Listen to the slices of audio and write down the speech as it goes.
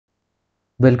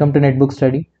Welcome to Netbook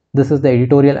Study. This is the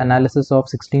editorial analysis of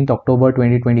 16th October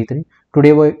 2023.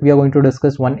 Today we are going to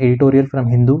discuss one editorial from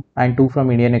Hindu and two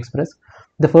from Indian Express.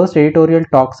 The first editorial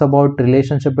talks about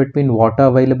relationship between water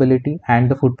availability and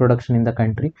the food production in the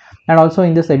country. And also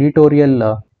in this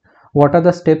editorial, what are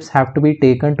the steps have to be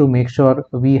taken to make sure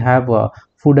we have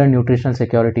food and nutritional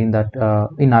security in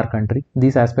our country.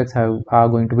 These aspects are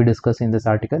going to be discussed in this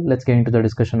article. Let's get into the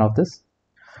discussion of this.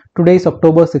 Today is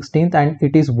October 16th and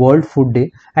it is World Food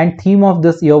Day, and theme of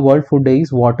this year World Food Day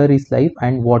is water is life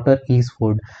and water is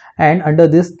food. And under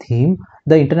this theme,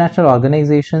 the international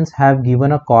organizations have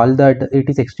given a call that it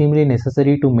is extremely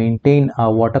necessary to maintain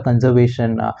water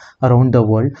conservation around the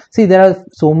world. See, there are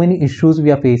so many issues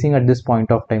we are facing at this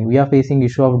point of time. We are facing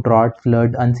issue of drought,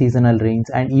 flood, unseasonal rains,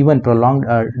 and even prolonged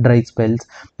dry spells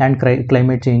and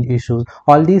climate change issues.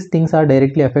 All these things are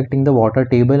directly affecting the water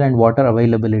table and water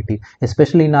availability.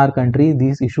 Especially in our country,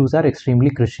 these issues are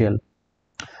extremely crucial.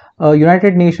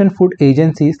 United Nations food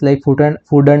agencies like Food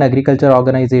and Agriculture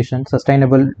Organization,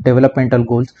 Sustainable Developmental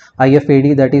Goals,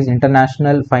 IFAD, that is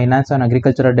International Finance and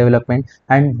Agricultural Development,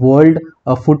 and World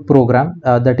Food Program,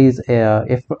 that is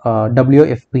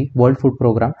WFP, World Food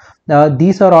Program.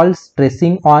 These are all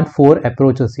stressing on four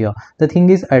approaches here. The thing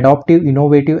is adaptive,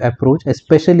 innovative approach,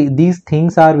 especially these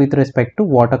things are with respect to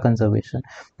water conservation,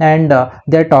 and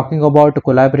they are talking about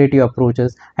collaborative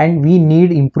approaches, and we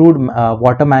need improved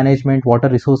water management, water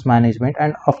resource management,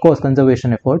 and of course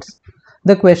conservation efforts.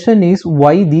 The question is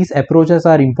why these approaches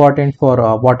are important for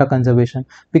water conservation,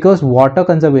 because water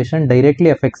conservation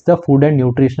directly affects the food and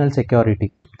nutritional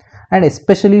security. And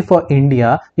especially for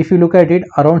India, if you look at it,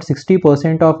 around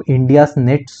 60% of India's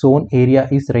net sown area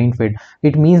is rain-fed.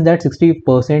 It means that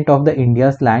 60% of the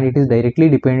India's land, it is directly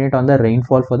dependent on the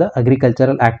rainfall for the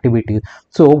agricultural activities.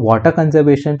 So water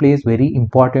conservation plays very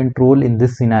important role in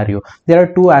this scenario. There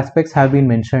are two aspects have been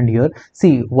mentioned here.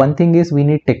 See, one thing is we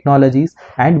need technologies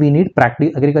and we need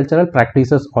agricultural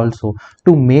practices also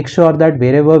to make sure that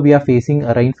wherever we are facing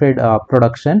a rain-fed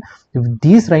production,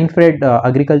 these rain-fed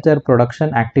agriculture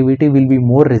production activity will be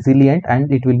more resilient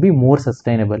and it will be more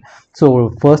sustainable.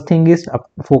 So first thing is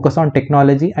focus on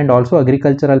technology and also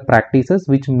agricultural practices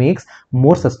which makes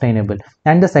more sustainable.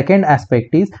 And the second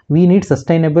aspect is we need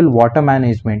sustainable water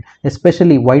management.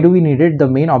 Especially, why do we need it? The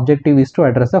main objective is to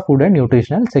address the food and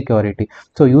nutritional security.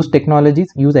 So use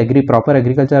technologies, use proper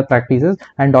agricultural practices,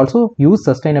 and also use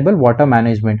sustainable water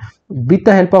management. With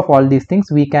the help of all these things,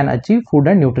 we can achieve food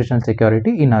and nutritional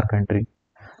security in our country.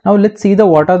 Now let's see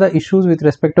what are the issues with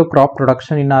respect to crop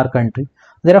production in our country.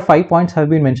 There are 5 points have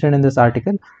been mentioned in this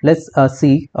article. Let's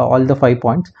see all the 5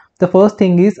 points. The first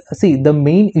thing is, see, the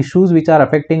main issues which are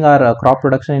affecting our crop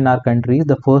production in our country,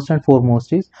 the first and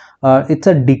foremost is it's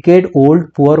a decade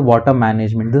old poor water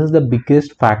management. This is the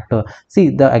biggest factor.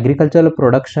 See, the agricultural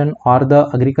production or the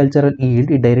agricultural yield,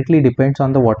 it directly depends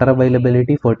on the water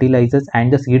availability, fertilizers,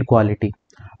 and the seed quality.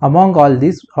 Among all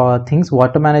these things,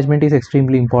 water management is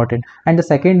extremely important. And the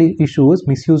second issue is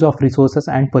misuse of resources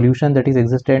and pollution that is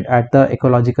existent at the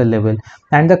ecological level.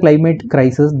 And the climate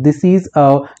crisis, this is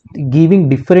giving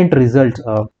different results.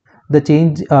 The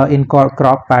change in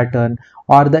crop pattern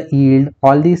or the yield,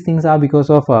 all these things are because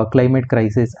of climate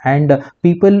crisis, and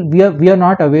people, we are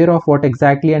not aware of what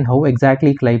exactly and how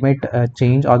exactly climate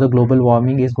change or the global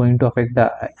warming is going to affect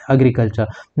the agriculture.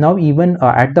 Now even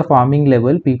at the farming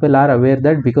level, people are aware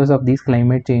that because of these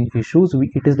climate change issues,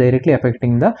 it is directly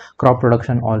affecting the crop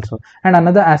production also. And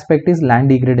another aspect is land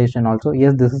degradation also.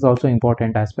 Yes, this is also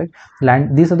important aspect.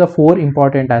 These are the four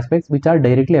important aspects which are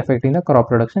directly affecting the crop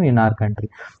production in our country.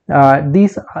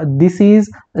 This is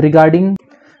regarding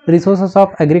resources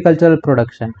of agricultural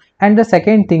production. And the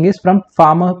second thing is from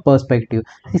farmer perspective.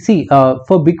 You see,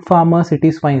 for big farmers it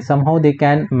is fine, somehow they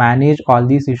can manage all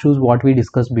these issues what we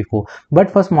discussed before,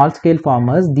 but for small scale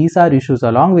farmers these are issues.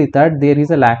 Along with that, there is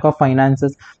a lack of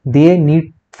finances. They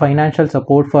need financial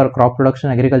support for crop production,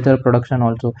 agricultural production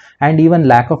also, and even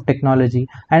lack of technology.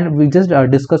 And we just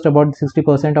discussed about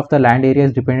 60% of the land area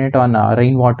is dependent on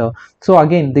rainwater. So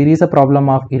again, there is a problem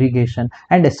of irrigation,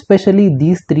 and especially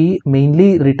these three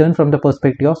mainly return from the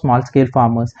perspective of small scale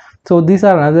farmers. So these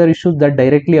are another issues that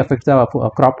directly affects the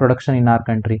crop production in our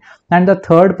country. And the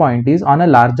third point is on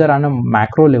a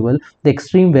macro level, the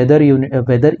extreme weather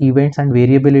events and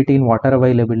variability in water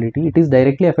availability, it is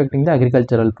directly affecting the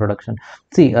agricultural production.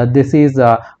 See, this is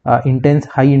high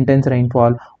intense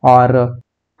rainfall or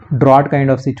drought kind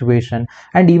of situation,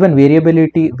 and even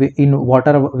variability in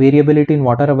water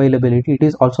availability, it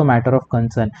is also matter of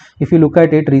concern. If you look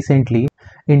at it recently,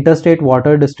 interstate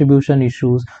water distribution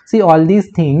issues. See, all these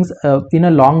things in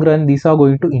a long run, these are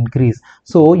going to increase.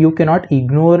 So you cannot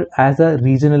ignore as a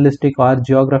regionalistic or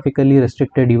geographically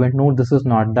restricted event. No, this is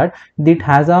not that. It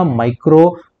has a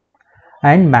micro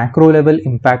and macro level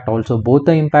impact also. Both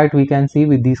the impact we can see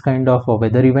with these kind of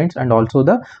weather events and also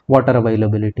the water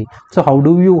availability. So how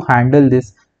do you handle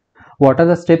this? What are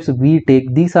the steps we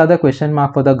take? These are the question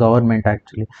mark for the government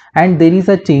actually. And there is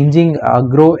a changing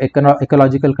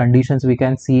ecological conditions we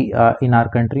can see in our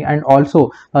country, and also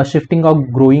a shifting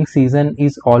of growing season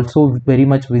is also very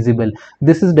much visible.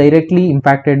 This is directly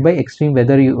impacted by extreme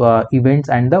weather events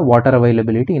and the water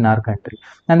availability in our country.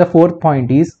 And the fourth point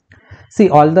is, see,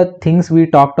 all the things we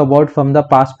talked about from the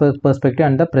past perspective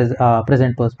and the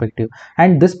present perspective,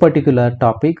 and this particular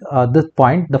topic, this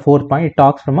point, the fourth point, it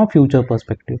talks from a future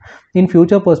perspective. In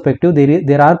future perspective,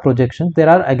 there are projections, there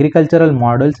are agricultural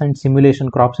models and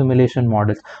crop simulation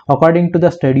models. According to the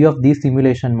study of these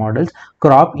simulation models,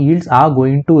 crop yields are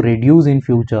going to reduce in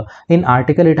future. In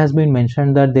article it has been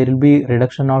mentioned that there will be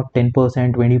reduction of 10%,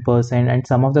 20%, and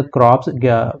some of the crops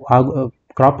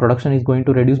crop production is going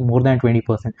to reduce more than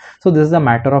 20%. So this is a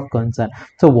matter of concern.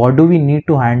 So what do we need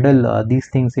to handle these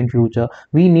things in future?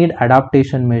 We need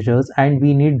adaptation measures, and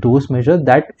we need those measures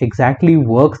that exactly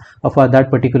works for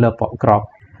that particular crop.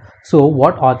 So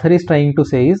what author is trying to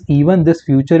say is, even this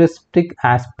futuristic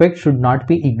aspect should not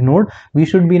be ignored. We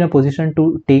should be in a position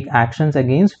to take actions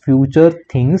against future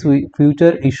things,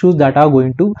 future issues that are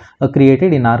going to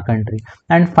created in our country.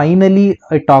 And finally,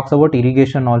 it talks about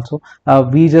irrigation also.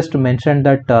 We just mentioned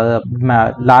that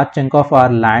large chunk of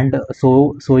our land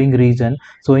sowing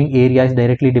area is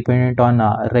directly dependent on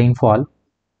rainfall.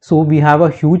 So we have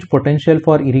a huge potential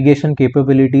for irrigation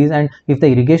capabilities, and if the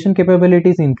irrigation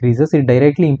capabilities increases, it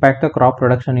directly impact the crop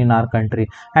production in our country.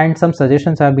 And some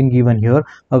suggestions have been given here.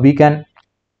 We can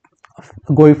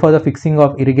go for the fixing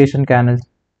of irrigation canals.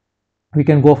 We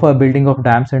can go for building of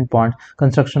dams and ponds,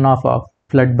 construction of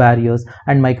flood barriers,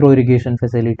 and micro irrigation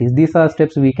facilities. These are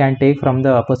steps we can take from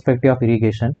the perspective of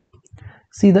irrigation.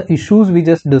 See, the issues we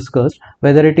just discussed,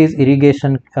 whether it is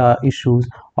irrigation issues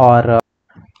or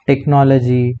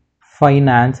technology,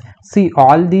 finance, see,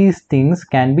 all these things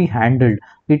can be handled.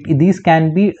 These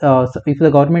can be, if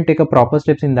the government take a proper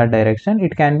steps in that direction,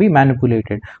 it can be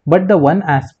manipulated. But the one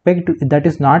aspect that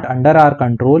is not under our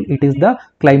control, it is the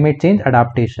climate change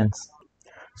adaptations.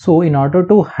 So in order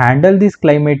to handle this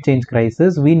climate change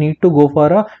crisis, we need to go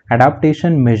for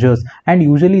adaptation measures, and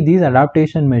usually these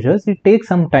adaptation measures, it takes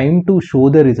some time to show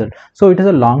the result. So it is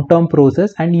a long-term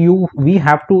process, and we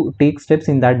have to take steps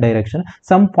in that direction.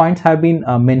 Some points have been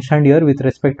mentioned here with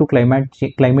respect to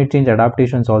climate change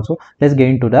adaptations also. Let's get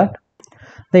into that.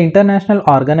 The international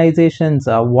organizations,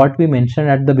 what we mentioned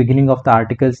at the beginning of the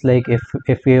articles, like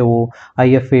FAO,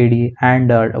 IFAD, and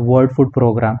World Food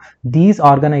Program, these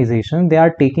organizations, they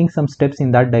are taking some steps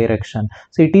in that direction.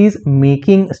 So it is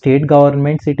making state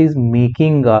governments, it is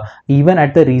making even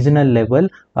at the regional level,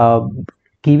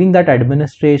 giving that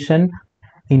administration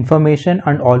information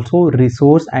and also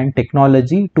resource and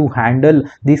technology to handle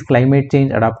these climate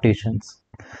change adaptations.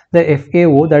 The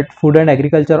FAO, that Food and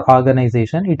Agriculture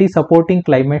Organization, it is supporting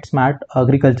climate smart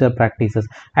agriculture practices,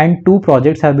 and two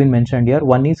projects have been mentioned here.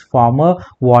 One is Farmer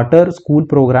Water School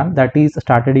Program that is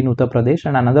started in Uttar Pradesh,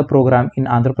 and another program in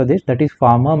Andhra Pradesh, that is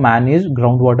Farmer Managed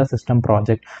Groundwater System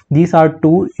Project. These are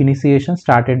two initiations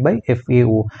started by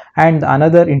FAO. And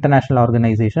another international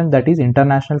organization, that is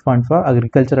International Fund for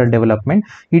Agricultural Development,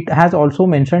 it has also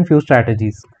mentioned few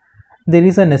strategies. There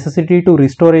is a necessity to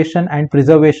restoration and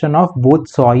preservation of both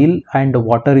soil and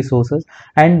water resources,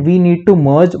 and we need to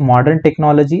merge modern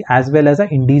technology as well as a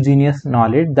indigenous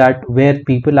knowledge that where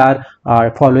people are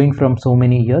following from so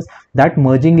many years. That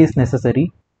merging is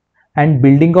necessary, and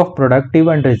building of productive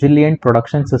and resilient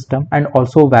production system and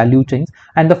also value chains.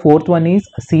 And the fourth one is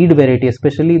seed variety,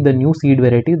 especially the new seed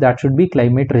variety that should be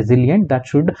climate resilient, that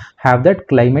should have that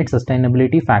climate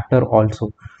sustainability factor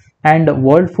also. And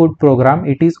World Food Program,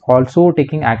 it is also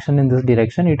taking action in this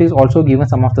direction. It is also given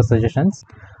some of the suggestions.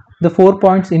 The 4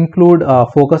 points include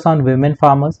focus on women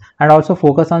farmers and also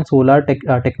focus on solar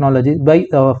technology. By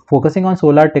focusing on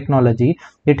solar technology,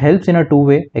 it helps in a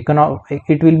two-way.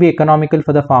 It will be economical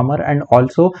for the farmer, and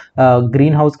also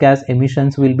greenhouse gas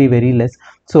emissions will be very less.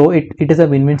 So it is a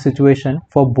win-win situation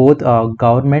for both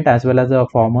government as well as the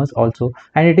farmers also,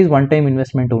 and it is one-time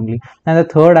investment only. And the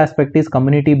third aspect is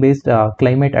community-based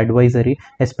climate advisory,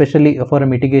 especially for a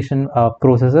mitigation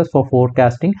processes for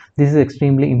forecasting. This is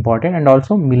extremely important. And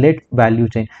also millet value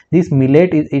chain. This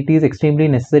millet it is extremely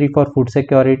necessary for food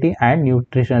security and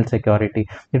nutritional security.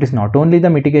 It is not only the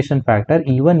mitigation factor,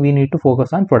 even we need to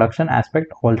focus on production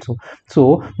aspect also.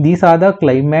 So these are the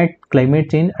climate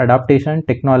change adaptation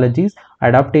technologies,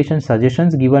 adaptation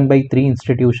suggestions given by three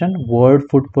institutions: World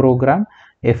Food Program,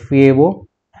 FAO,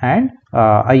 and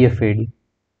IFAD.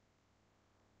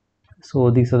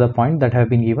 So these are the points that have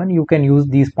been given. You can use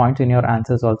these points in your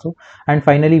answers also. And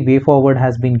finally, way forward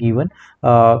has been given.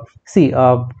 See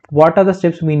what are the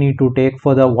steps we need to take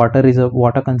for the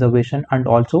water conservation, and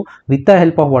also with the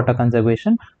help of water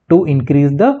conservation to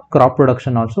increase the crop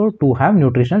production, also to have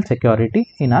nutritional security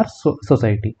in our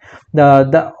society.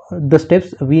 The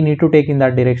steps we need to take in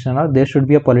that direction are: there should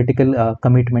be a political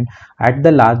commitment at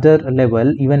the larger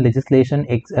level. Even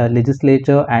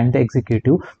legislature and the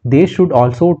executive, they should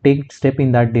also take step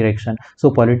in that direction.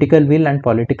 So political will and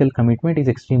political commitment is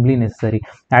extremely necessary.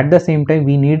 At the same time,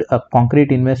 we need a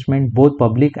concrete investment. Both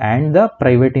public and the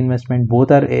private investment, both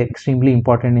are extremely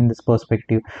important in this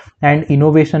perspective. And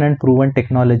innovation and proven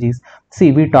technologies.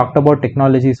 See, we talked about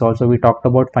technologies also. We talked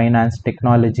about finance,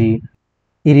 technology,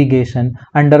 irrigation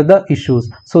under the issues.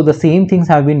 So the same things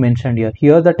have been mentioned here.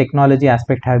 Here the technology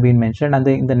aspect have been mentioned, and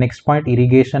in the next point,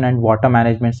 irrigation and water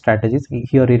management strategies.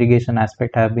 Here irrigation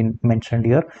aspect have been mentioned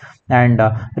here. And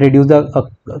reduce the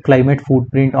climate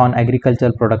footprint on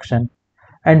agricultural production.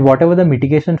 And whatever the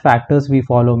mitigation factors we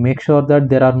follow, make sure that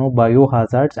there are no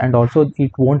biohazards, and also it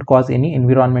won't cause any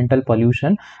environmental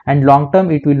pollution, and long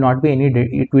term it will not be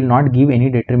it will not give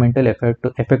any detrimental effect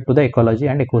to the ecology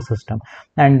and ecosystem.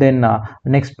 And then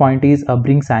next point is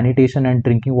bring sanitation and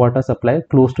drinking water supply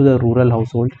close to the rural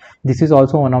household. This is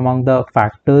also one among the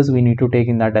factors we need to take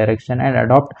in that direction. And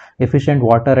adopt efficient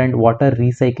water and water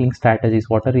recycling strategies.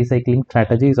 Water recycling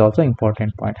strategy is also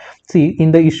important point. See,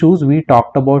 in the issues we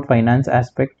talked about finance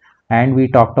aspect, and we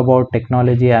talked about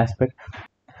technology aspect,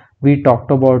 we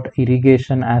talked about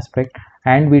irrigation aspect,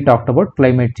 and we talked about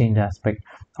climate change aspect.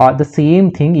 The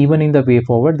same thing, even in the way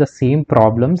forward, the same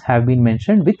problems have been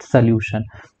mentioned with solution.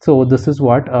 So this is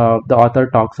what the author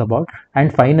talks about.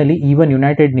 And finally, even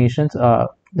United Nations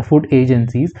the food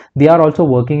agencies, they are also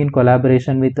working in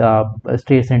collaboration with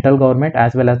central government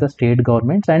as well as the state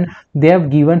governments, and they have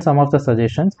given some of the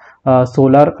suggestions.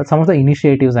 Some of the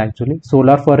initiatives actually: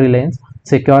 solar for reliance,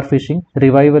 secure fishing,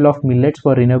 revival of millets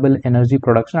for renewable energy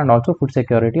production, and also food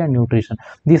security and nutrition.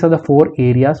 These are the four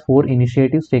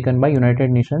initiatives taken by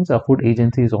United Nations food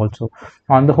agencies also.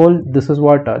 On the whole, this is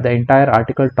what the entire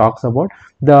article talks about: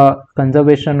 the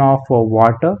conservation of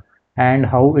water, and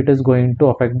how it is going to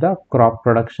affect the crop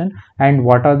production, and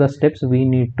what are the steps we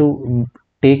need to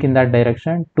take in that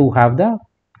direction to have the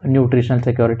nutritional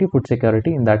security, food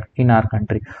security in our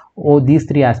country. These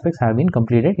three aspects have been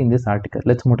completed in this article.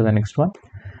 Let's move to the next one.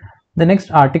 The next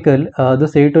article,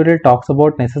 this editorial talks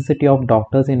about necessity of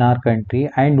doctors in our country,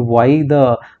 and why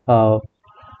the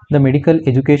medical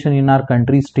education in our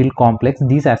country is still complex.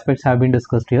 These aspects have been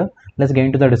discussed here. Let's get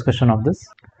into the discussion of this.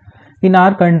 In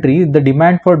our country, the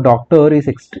demand for doctor is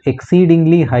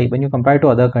exceedingly high when you compare to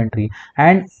other country.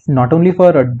 And not only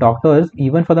for doctors,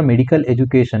 even for the medical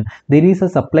education, there is a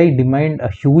supply demand,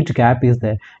 a huge gap is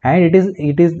there. And it is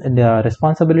the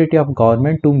responsibility of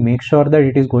government to make sure that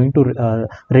it is going to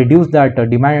reduce that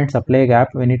demand and supply gap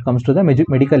when it comes to the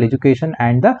medical education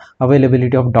and the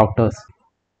availability of doctors.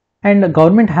 And the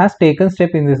government has taken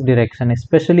step in this direction,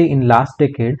 especially in last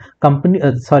decade.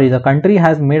 The country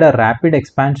has made a rapid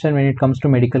expansion when it comes to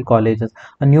medical colleges.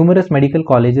 Numerous medical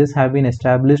colleges have been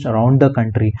established around the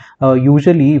country.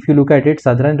 Usually, if you look at it,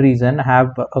 southern region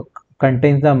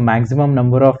contains the maximum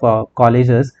number of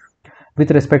colleges with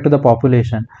respect to the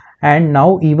population. And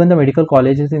now even the medical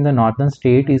colleges in the northern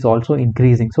state is also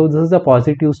increasing. So this is a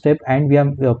positive step, and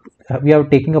we are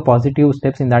taking a positive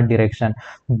steps in that direction.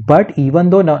 But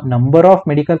even though the number of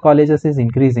medical colleges is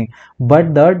increasing,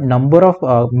 but the number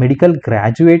of medical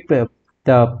graduate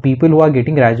the people who are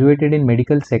getting graduated in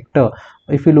medical sector,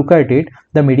 if you look at it,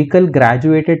 the medical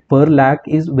graduated per lakh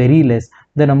is very less.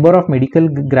 The number of medical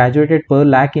graduated per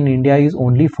lakh in India is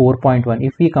only 4.1.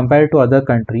 If we compare it to other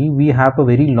country, we have a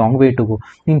very long way to go.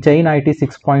 In China, it is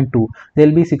 6.2. There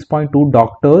will be 6.2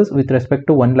 doctors with respect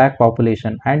to 1 lakh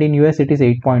population, and in US it is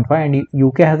 8.5, and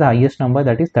UK has the highest number,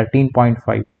 that is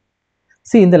 13.5.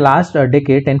 See, in the last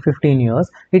decade, 10-15 years,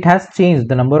 it has changed.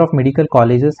 The number of medical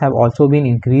colleges have also been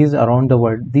increased around the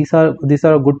world. These are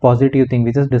a good positive thing.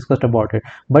 We just discussed about it.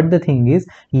 But the thing is,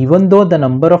 even though the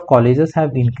number of colleges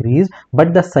have increased,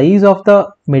 but the size of the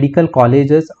medical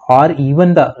colleges or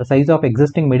even the size of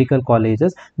existing medical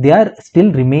colleges, they are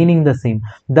still remaining the same.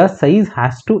 The size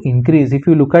has to increase. If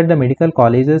you look at the medical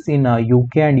colleges in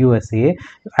UK and USA,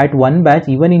 at one batch,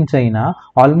 even in China,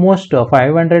 almost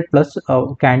 500 plus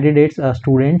candidates,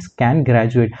 students can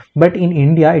graduate, but in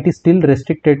India it is still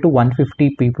restricted to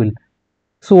 150 people.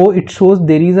 So it shows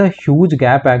there is a huge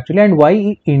gap actually, and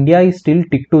why India is still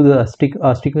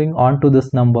sticking on to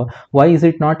this number. Why is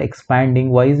it not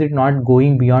expanding? Why is it not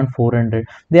going beyond 400?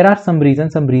 There are some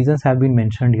reasons. Some reasons have been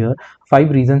mentioned here. 5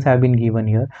 reasons have been given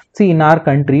here. See, in our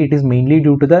country, it is mainly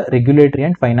due to the regulatory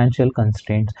and financial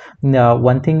constraints.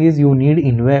 One thing is you need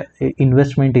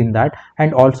investment in that,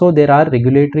 and also there are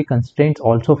regulatory constraints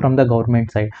also from the government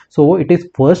side. So it is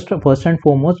first and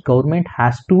foremost, government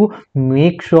has to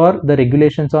make sure the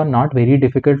regulations are not very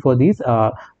difficult for these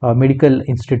medical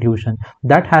institutions.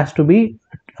 That has to be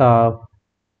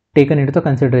taken into the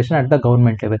consideration at the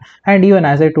government level, and even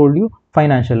as I told you,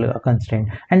 financial constraint.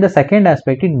 And the second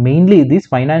aspect is mainly these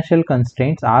financial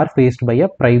constraints are faced by a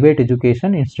private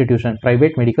education institution,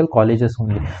 private medical colleges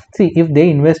only. See, if they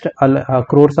invest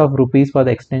crores of rupees for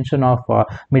the extension of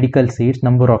medical seats,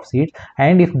 number of seats,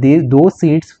 and if those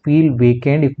seats feel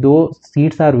vacant, if those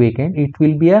seats are vacant, it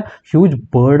will be a huge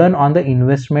burden on the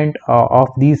investment of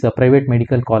these private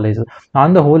medical colleges.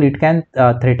 On the whole, it can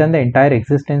threaten the entire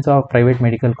existence of private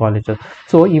medical colleges.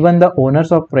 So even the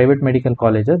owners of private medical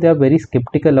colleges, they are very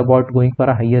skeptical about going for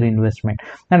a higher investment.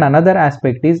 And another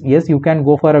aspect is, yes, you can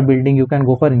go for a building, you can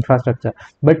go for infrastructure,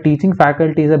 but teaching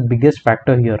faculty is the biggest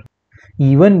factor here.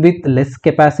 Even with less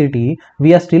capacity,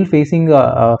 we are still facing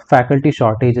faculty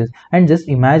shortages. And just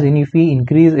imagine if we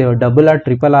increase double or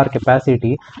triple our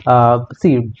capacity.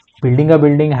 See, building a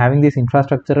building, having this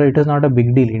infrastructure, it is not a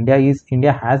big deal.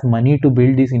 India has money to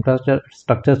build these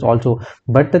infrastructures also,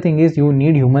 but the thing is, you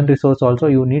need human resource also,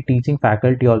 you need teaching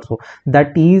faculty also.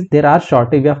 That is, there are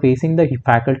shortage, we are facing the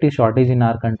faculty shortage in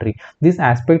our country. These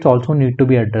aspects also need to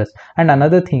be addressed. And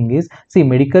another thing is, see,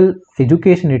 medical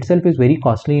education itself is very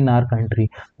costly in our country.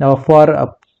 Now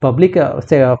for for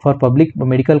public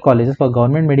medical colleges, for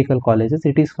government medical colleges,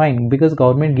 it is fine because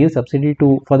government gives subsidy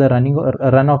for the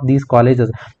run of these colleges.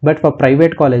 But for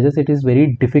private colleges, it is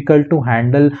very difficult to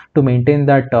handle, to maintain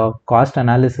that cost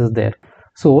analysis there.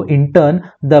 So in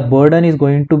turn, the burden is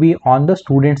going to be on the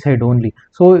student's head only.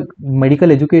 So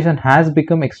medical education has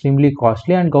become extremely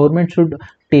costly, and government should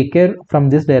take care from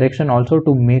this direction also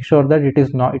to make sure that it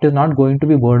is not going to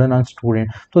be burden on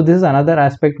students. So this is another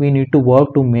aspect we need to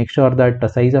work to make sure that the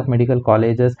size of medical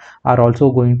colleges are also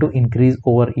going to increase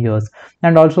over years.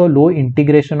 And also low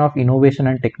integration of innovation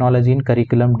and technology in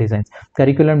curriculum designs.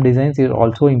 Curriculum designs is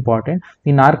also important.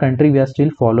 In our country, we are still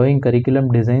following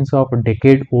curriculum designs of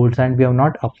decade olds, and we have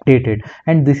not updated.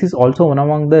 And this is also one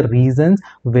among the reasons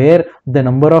where the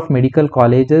number of medical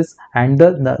colleges and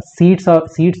the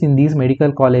seats in these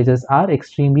medical colleges are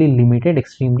extremely limited,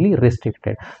 extremely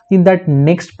restricted. In that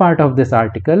next part of this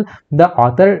article, the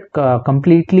author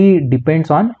completely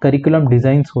depends on curriculum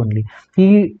designs only.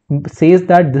 He says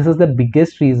that this is the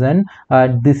biggest reason,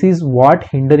 this is what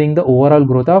hindering the overall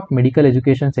growth of medical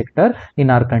education sector in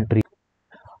our country.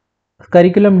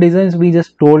 Curriculum designs, we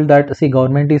just told that, see,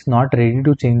 government is not ready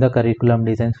to change the curriculum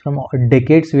designs. From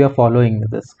decades we are following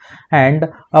this, and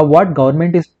what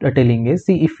government is telling is,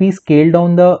 see, if we scale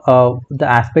down the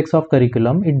aspects of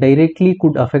curriculum, it directly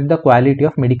could affect the quality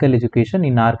of medical education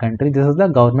in our country. This is the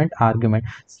government argument.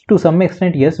 To some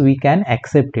extent, yes, we can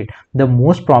accept it. The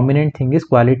most prominent thing is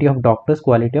quality of doctors,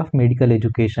 quality of medical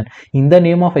education. In the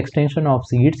name of extension of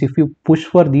seats, if you push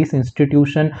for these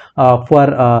institution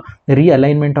for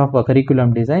realignment of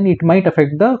curriculum design, it might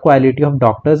affect the quality of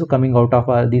doctors coming out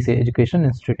of this education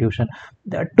institution.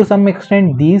 To some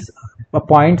extent, these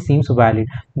point seems valid,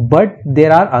 but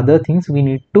there are other things we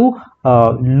need to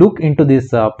look into this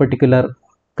particular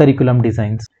curriculum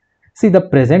designs. See, the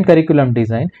present curriculum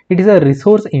design, it is a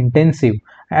resource intensive,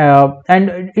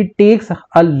 and it takes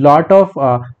a lot of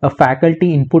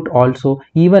faculty input also.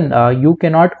 Even you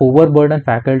cannot overburden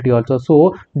faculty also.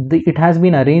 So it has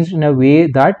been arranged in a way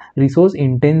that resource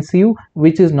intensive,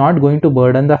 which is not going to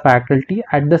burden the faculty.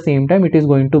 At the same time, it is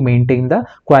going to maintain the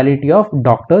quality of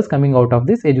doctors coming out of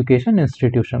this education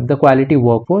institution. The quality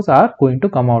workforce are going to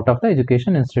come out of the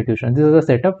education institution. This is the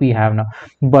setup we have now.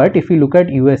 But if you look at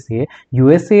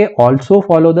USA also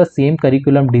follow the same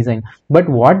curriculum design, but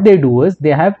what they do is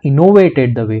they have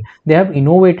innovated the way, they have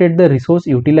innovated the resource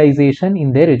utilization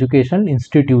in their educational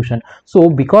institution. So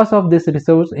because of this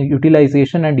resource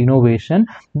utilization and innovation,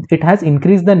 it has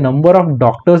increased the number of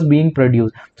doctors being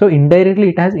produced. So indirectly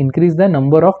it has increased the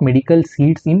number of medical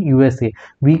seats in USA.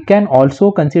 We can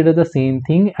also consider the same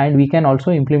thing, and we can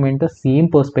also implement the same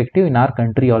perspective in our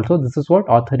country also. This is what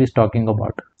author is talking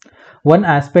about. One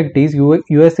aspect is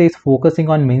USA is focusing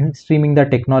on mainstreaming the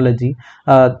technology.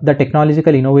 The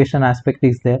technological innovation aspect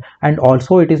is there, and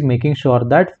also it is making sure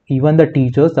that even the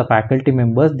teachers, the faculty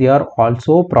members, they are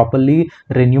also properly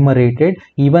remunerated.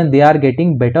 Even they are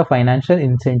getting better financial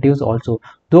incentives also.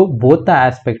 So both the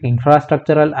aspect,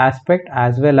 infrastructural aspect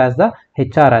as well as the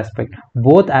HR aspect,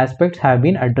 both aspects have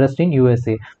been addressed in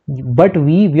USA. But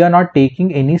we are not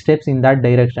taking any steps in that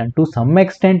direction. To some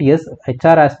extent, yes,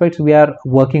 HR aspects we are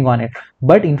working on it,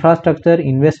 but infrastructure,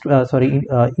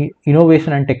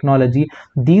 innovation and technology,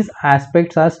 these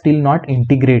aspects are still not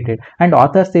integrated. And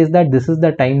author says that this is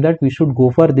the time that we should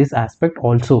go for this aspect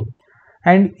also.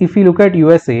 And if you look at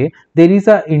USA, there is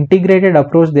a integrated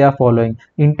approach they are following,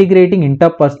 integrating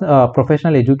interpersonal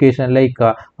professional education, like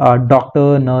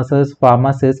doctor, nurses,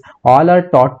 pharmacists, all are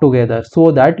taught together,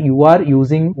 so that you are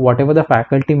using whatever the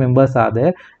faculty members are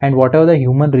there and whatever the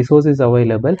human resources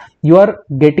available, you are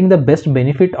getting the best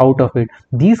benefit out of it.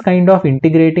 These kind of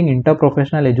integrating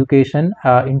interprofessional education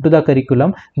into the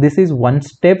curriculum, this is one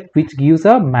step which gives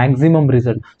a maximum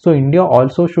result. So India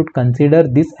also should consider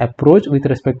this approach with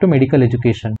respect to medical education.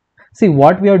 See,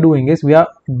 what we are doing is we are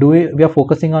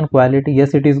focusing on quality.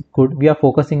 Yes, it is good. We are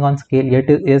focusing on scale.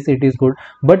 Yes, it is good.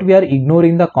 But we are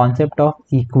ignoring the concept of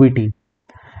equity.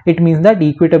 It means that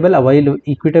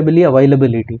equitably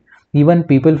availability. Even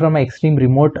people from an extreme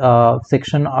remote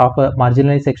section of a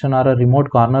marginalized section or a remote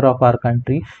corner of our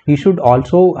country, he should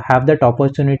also have that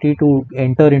opportunity to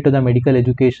enter into the medical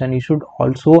education. He should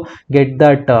also get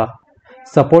that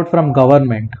support from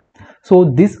government. So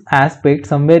this aspect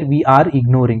somewhere we are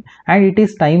ignoring, and it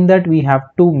is time that we have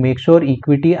to make sure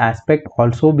equity aspect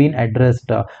also been addressed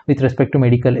with respect to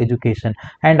medical education.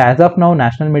 And as of now,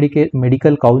 National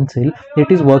Medical Council,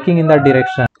 it is working in that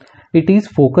direction. It is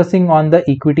focusing on the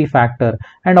equity factor.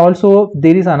 And also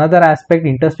there is another aspect,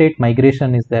 interstate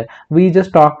migration is there. We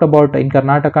just talked about in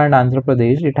Karnataka and Andhra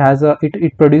Pradesh,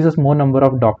 it produces more number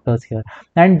of doctors here,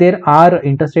 and there are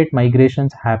interstate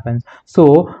migrations happens.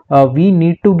 So we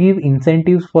need to give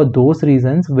incentives for those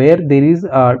reasons where there is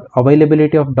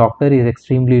availability of doctor is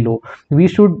extremely low. We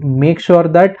should make sure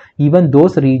that even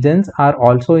those regions are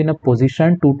also in a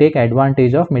position to take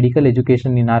advantage of medical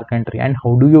education in our country. And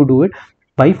how do you do it?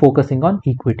 By focusing on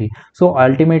equity. So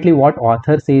ultimately what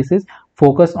author says is,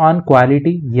 focus on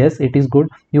quality. Yes, it is good.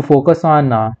 You focus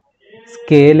on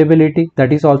scalability,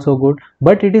 that is also good,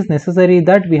 but it is necessary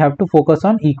that we have to focus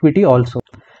on equity also.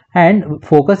 And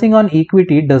focusing on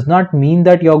equity does not mean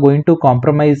that you're going to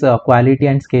compromise quality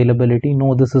and scalability.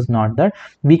 No, this is not that.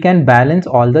 We can balance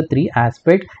all the three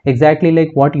aspects, exactly like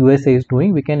what USA is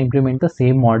doing. We can implement the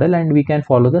same model and we can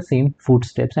follow the same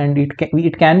footsteps, and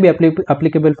it can be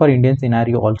applicable for Indian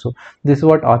scenario also. This is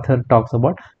what author talks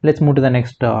about. Let's move to the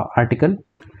next article.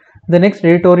 The next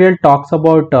editorial talks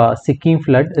about Sikkim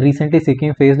flood. Recently,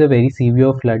 Sikkim faced a very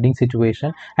severe flooding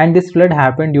situation, and this flood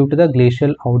happened due to the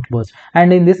glacial outburst.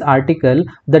 And in this article,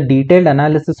 the detailed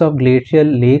analysis of glacial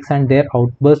lakes and their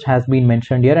outburst has been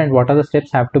mentioned here, and what are the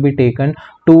steps have to be taken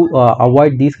to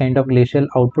avoid these kind of glacial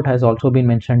output has also been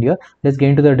mentioned here. Let's get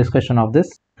into the discussion of this.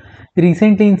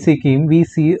 Recently in Sikkim, we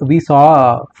saw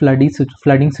a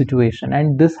flooding situation,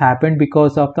 and this happened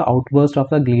because of the outburst of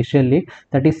the glacial lake,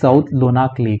 that is South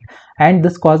Lonak Lake, and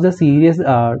this caused a serious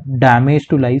damage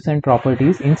to lives and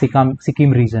properties in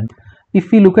Sikkim region.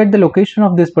 If we look at the location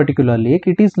of this particular lake,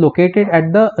 it is located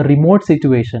at the remote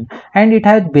situation and it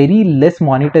has very less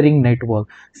monitoring network.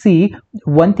 See,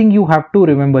 one thing you have to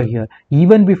remember here,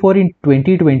 even before in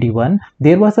 2021,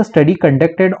 there was a study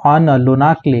conducted on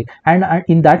Lonak Lake, and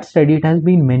in that study it has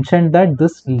been mentioned that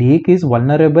this lake is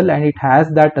vulnerable and it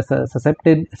has that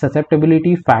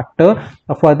susceptibility factor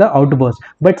for the outburst.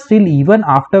 But still, even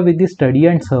after with the study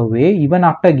and survey, even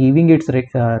after giving its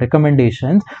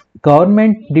recommendations,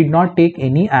 government did not take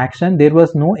any action. There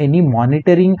was no any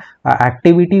monitoring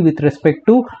activity with respect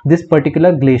to this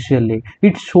particular glacial lake.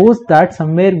 It shows that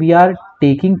somewhere we are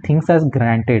taking things as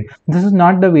granted. This is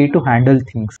not the way to handle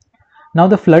things. Now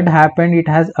the flood happened, it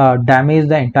has damaged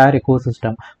the entire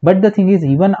ecosystem. But the thing is,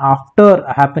 even after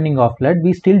happening of flood,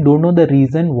 we still don't know the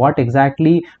reason what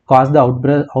exactly caused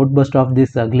the outburst of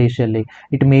this glacial lake.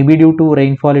 It may be due to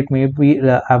rainfall, it may be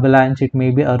avalanche, it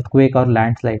may be earthquake or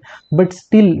landslide, but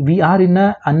still we are in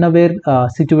a unaware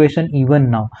situation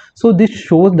even now. So this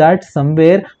shows that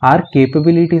somewhere our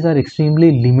capabilities are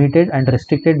extremely limited and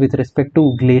restricted with respect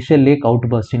to glacial lake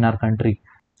outburst in our country.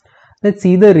 Let's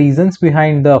see the reasons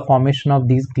behind the formation of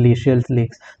these glacial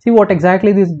lakes. See what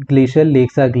exactly these glacial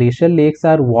lakes are. Glacial lakes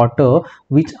are water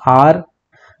which are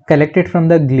collected from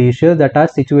the glaciers that are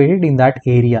situated in that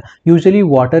area. Usually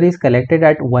water is collected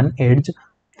at one edge,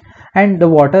 and the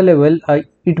water level,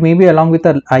 it may be along with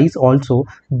the ice also.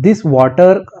 This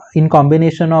water in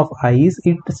combination of ice,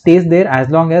 it stays there as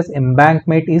long as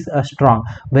embankment is strong.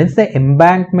 Once the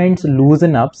embankments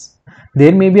loosen up,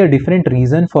 there may be a different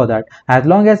reason for that. As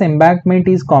long as embankment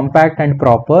is compact and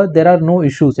proper, there are no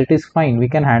issues, it is fine, we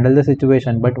can handle the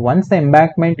situation. But once the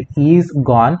embankment is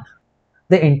gone,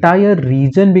 the entire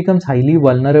region becomes highly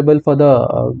vulnerable for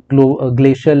the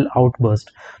glacial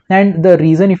outburst. And the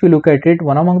reason, if you look at it,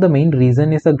 one among the main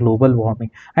reason is the global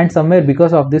warming. And somewhere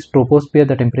because of this troposphere,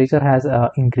 the temperature has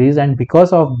increased, and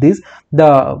because of this,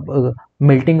 the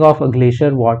melting of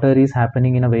glacier water is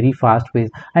happening in a very fast pace.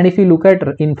 And if you look at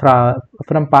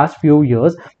from past few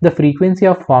years, the frequency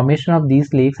of formation of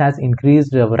these lakes has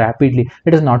increased rapidly.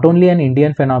 It is not only an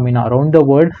Indian phenomena. Around the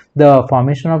world, the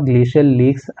formation of glacial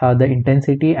lakes, the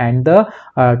intensity and the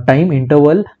time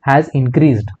interval has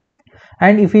increased.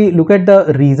 And if we look at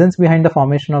the reasons behind the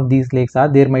formation of these lakes,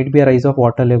 there might be a rise of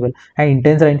water level and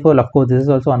intense rainfall. Of course, this is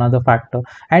also another factor.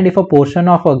 And if a portion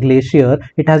of a glacier,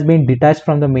 it has been detached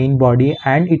from the main body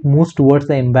and it moves towards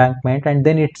the embankment, and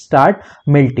then it start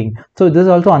melting. So this is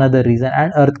also another reason.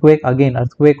 And earthquake, again,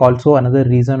 earthquake also another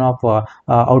reason of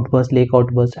outburst, lake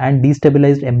outburst, and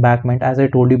destabilized embankment. As I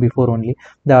told you before, only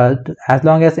as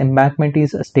long as embankment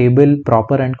is stable,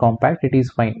 proper and compact, it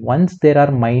is fine. Once there are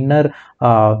minor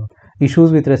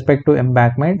issues with respect to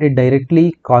embankment, it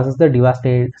directly causes the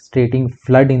devastating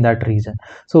flood in that region.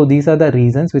 So these are the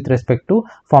reasons with respect to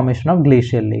formation of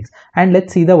glacial lakes. And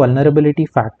let's see the vulnerability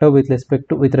factor with respect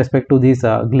to these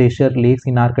glacier lakes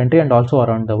in our country and also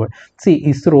around the world. See,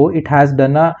 ISRO, it has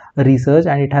done a research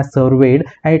and it has surveyed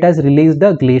and it has released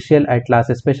the glacial atlas,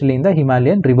 especially in the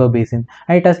Himalayan river basin,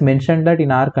 and it has mentioned that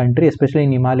in our country, especially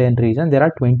in Himalayan region, there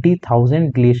are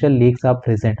 20,000 glacial lakes are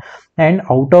present, and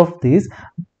out of this,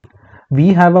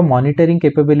 we have a monitoring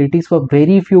capabilities for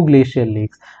very few glacial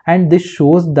lakes, and this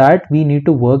shows that we need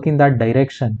to work in that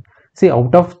direction. See,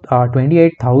 out of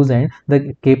 28,000,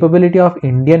 the capability of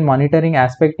Indian monitoring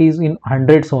aspect is in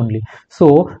hundreds only.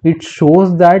 So it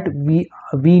shows that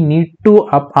we need to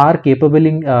up our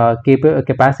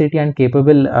capacity and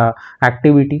capable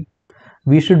activity.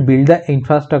 We should build the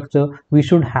infrastructure, we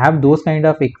should have those kind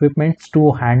of equipments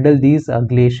to handle these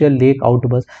glacial lake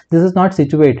outbursts. This is not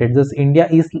situated, this India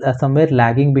is somewhere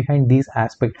lagging behind these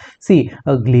aspects. See,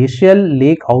 a glacial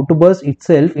lake outburst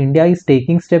itself, India is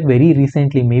taking step very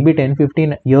recently, maybe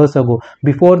 10-15 years ago.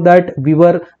 Before that, we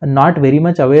were not very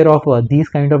much aware of these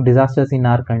kind of disasters in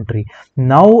our country.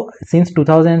 Now since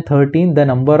 2013, the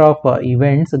number of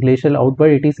events, glacial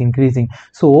outburst, it is increasing.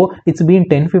 So it's been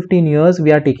 10-15 years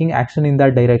we are taking action in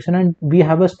that direction, and we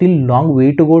have a still long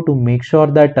way to go to make sure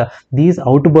that these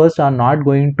outbursts are not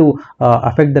going to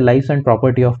affect the lives and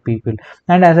property of people.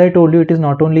 And as I told you, it is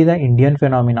not only the Indian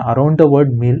phenomena. Around the world,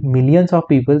 millions of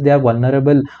people, they are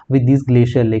vulnerable with these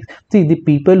glacial lakes. See, the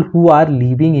people who are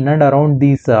living in and around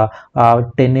these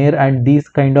tenere and these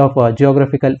kind of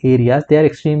geographical areas, they are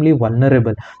extremely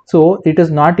vulnerable. So it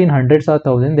is not in hundreds or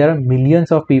thousands, there are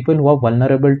millions of people who are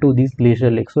vulnerable to these glacial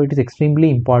lakes. So it is extremely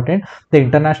important. The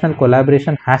international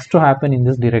collaboration has to happen in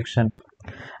this direction.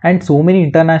 And so many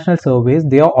international surveys,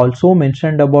 they are also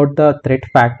mentioned about the threat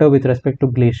factor with respect to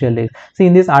glacial lakes. See,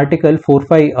 in this article,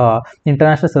 4-5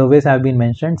 international surveys have been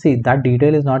mentioned. See, that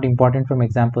detail is not important from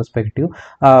exam perspective.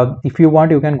 If you want,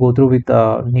 you can go through with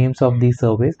names of these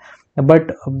surveys,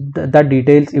 but that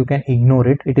details you can ignore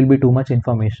it, it will be too much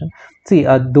information. See,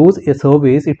 those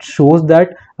surveys, it shows that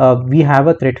we have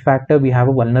a threat factor, we have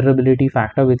a vulnerability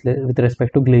factor with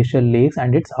respect to glacial lakes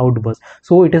and its outbursts.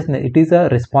 So it is a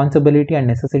responsibility and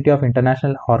necessity of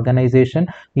international organization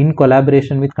in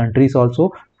collaboration with countries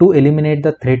also to eliminate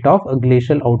the threat of a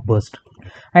glacial outburst.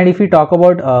 And if we talk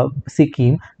about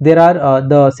Sikkim, there are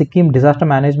the Sikkim Disaster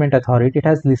Management Authority. It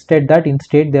has listed that in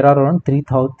state there are around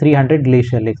 300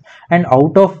 glacial lakes, and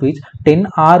out of which 10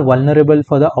 are vulnerable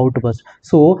for the outburst.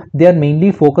 So they are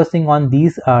mainly focusing on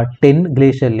these 10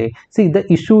 glacial lakes. See,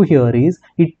 the issue here is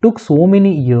it took so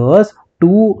many years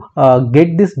to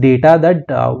get this data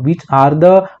that which are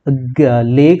the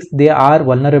lakes they are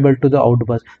vulnerable to the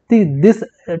outburst. This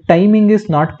timing is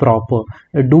not proper.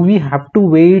 Do we have to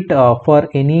wait for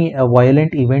any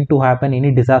violent event to happen,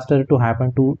 any disaster to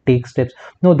happen to take steps?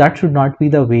 No, that should not be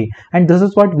the way. And this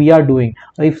is what we are doing.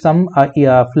 If some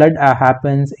flood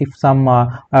happens, if some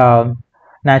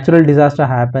natural disaster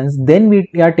happens, then we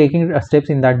are taking steps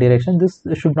in that direction. This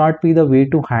should not be the way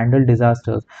to handle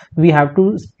disasters. We have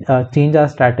to change our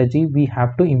strategy. We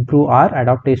have to improve our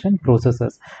adaptation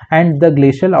processes. And the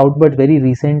glacial outburst, very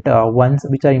recent ones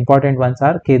which are important ones,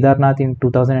 are Kedarnath in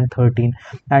 2013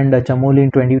 and Chamoli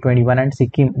in 2021 and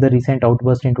Sikkim, the recent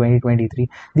outburst in 2023.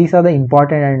 These are the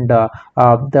important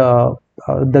and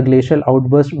the glacial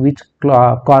outburst which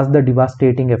caused the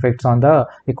devastating effects on the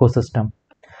ecosystem.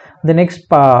 The next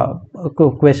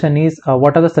question is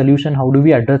what are the solution? How do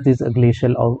we address this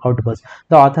glacial outburst?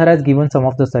 The author has given some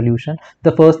of the solution.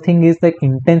 The first thing is the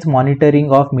intense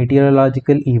monitoring of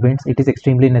meteorological events. It is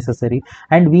extremely necessary,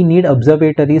 and we need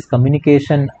observatories,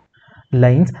 communication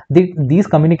lines. These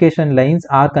communication lines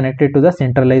are connected to the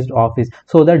centralized office,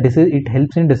 so that it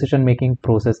helps in decision making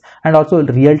process, and also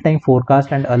real-time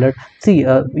forecast and alert. See,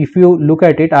 if you look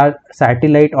at it, our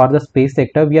satellite or the space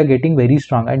sector, we are getting very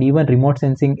strong, and even remote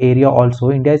sensing area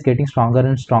also, India is getting stronger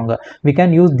and stronger. We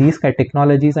can use these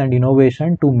technologies and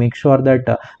innovation to make sure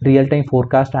that real-time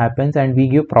forecast happens, and we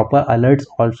give proper alerts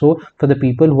also for the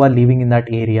people who are living in that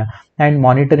area. And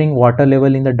monitoring water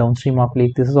level in the downstream of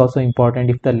lake, this is also important.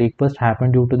 If the lake burst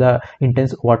happened due to the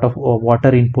intense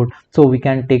water input, so we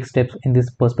can take steps in this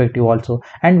perspective also.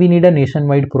 And we need a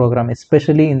nationwide program,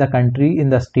 especially in the country,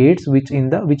 in the states which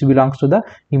belongs to the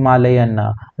Himalayan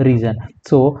region.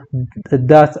 So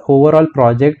the overall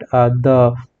project,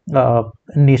 the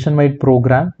nationwide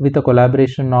program with a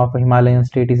collaboration of Himalayan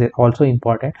state is also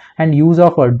important, and use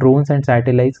of drones and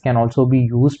satellites can also be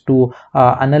used to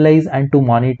analyze and to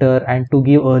monitor and to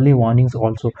give early warnings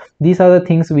also. These are the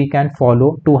things we can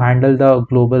follow to handle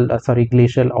the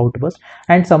glacial outburst.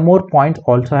 And some more points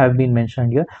also have been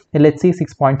mentioned here. Let's see,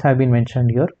 6 points have been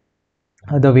mentioned here.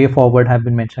 The way forward have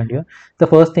been mentioned here. The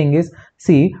first thing is,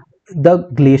 see, the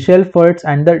glacial floods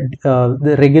and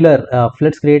the regular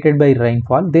floods created by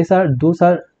rainfall, those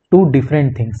are two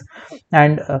different things.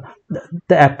 And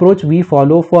the approach we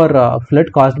follow for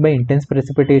flood caused by intense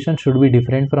precipitation should be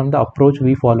different from the approach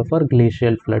we follow for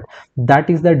glacial flood. That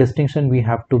is the distinction we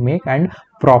have to make, and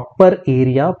proper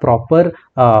area, proper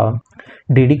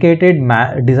dedicated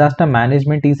disaster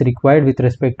management is required with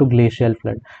respect to glacial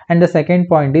flood. And the second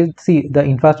point is, see, the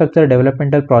infrastructure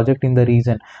developmental project in the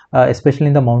region, especially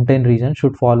in the mountain region,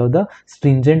 should follow the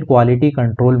stringent quality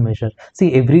control measures.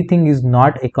 See, everything is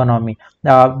not economy.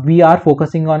 We are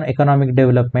focusing on economic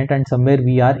development, and somewhere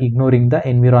we are ignoring the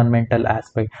environmental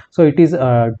aspect. So it is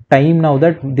time now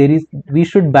that we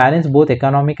should balance both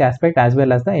economic aspect as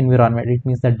well as the environment. It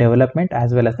means the development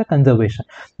as well as the conservation.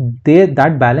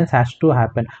 That balance has to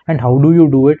happen. And how do you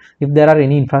do it? If there are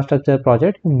any infrastructure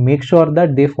project, make sure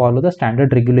that they follow the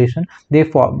standard regulation, they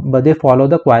follow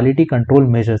the quality control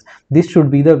measures. This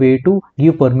should be the way to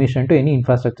give permission to any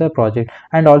infrastructure project.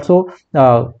 And also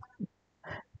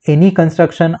any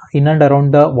construction in and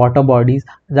around the water bodies,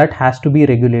 that has to be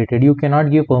regulated. You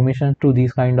cannot give permission to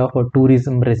these kind of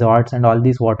tourism resorts and all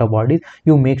these water bodies.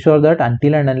 You make sure that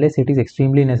until and unless it is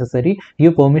extremely necessary,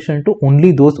 give permission to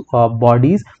only those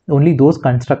bodies, only those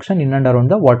construction in and around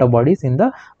the water bodies in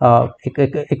the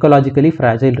ecologically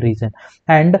fragile region.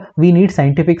 And we need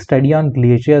scientific study on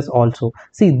glaciers also.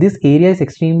 See, this area is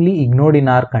extremely ignored in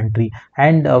our country,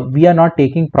 and we are not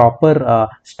taking proper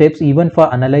steps even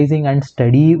for analyzing and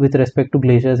study with respect to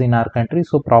glaciers in our country.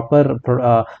 So proper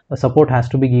support has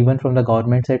to be given from the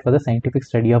government side for the scientific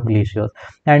study of glaciers.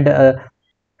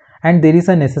 And there is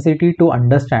a necessity to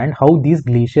understand how these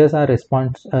glaciers are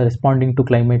responding to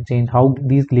climate change, how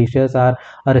these glaciers are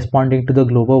responding to the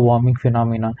global warming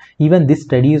phenomenon. Even this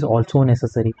study is also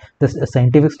necessary. The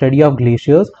scientific study of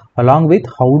glaciers along with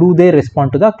how do they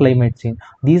respond to the climate change.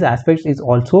 These aspects is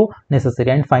also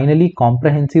necessary. And finally,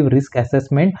 comprehensive risk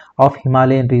assessment of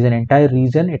Himalayan region, entire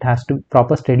region, it has to,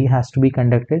 proper study has to be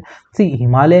conducted. See,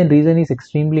 Himalayan region is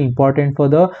extremely important for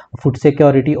the food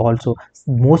security also.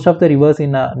 Most of the rivers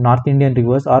in North Indian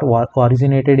rivers are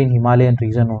originated in Himalayan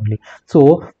region only.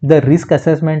 So the risk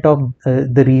assessment of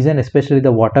the region, especially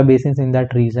the water basins in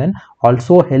that region,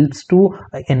 also helps to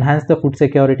enhance the food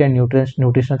security and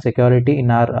nutritional security in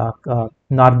our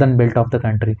northern belt of the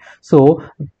country. So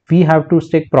we have to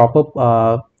take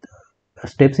proper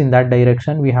steps in that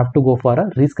direction. We have to go for a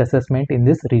risk assessment in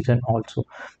this region also.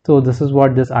 So this is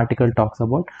what this article talks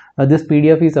about. This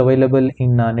PDF is available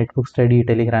in Netbook Study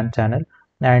Telegram channel.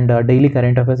 and daily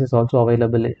current affairs is also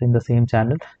available in the same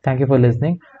channel. Thank you for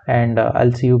listening, and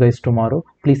I'll see you guys tomorrow.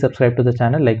 Please subscribe to the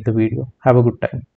channel, like the video. Have a good time.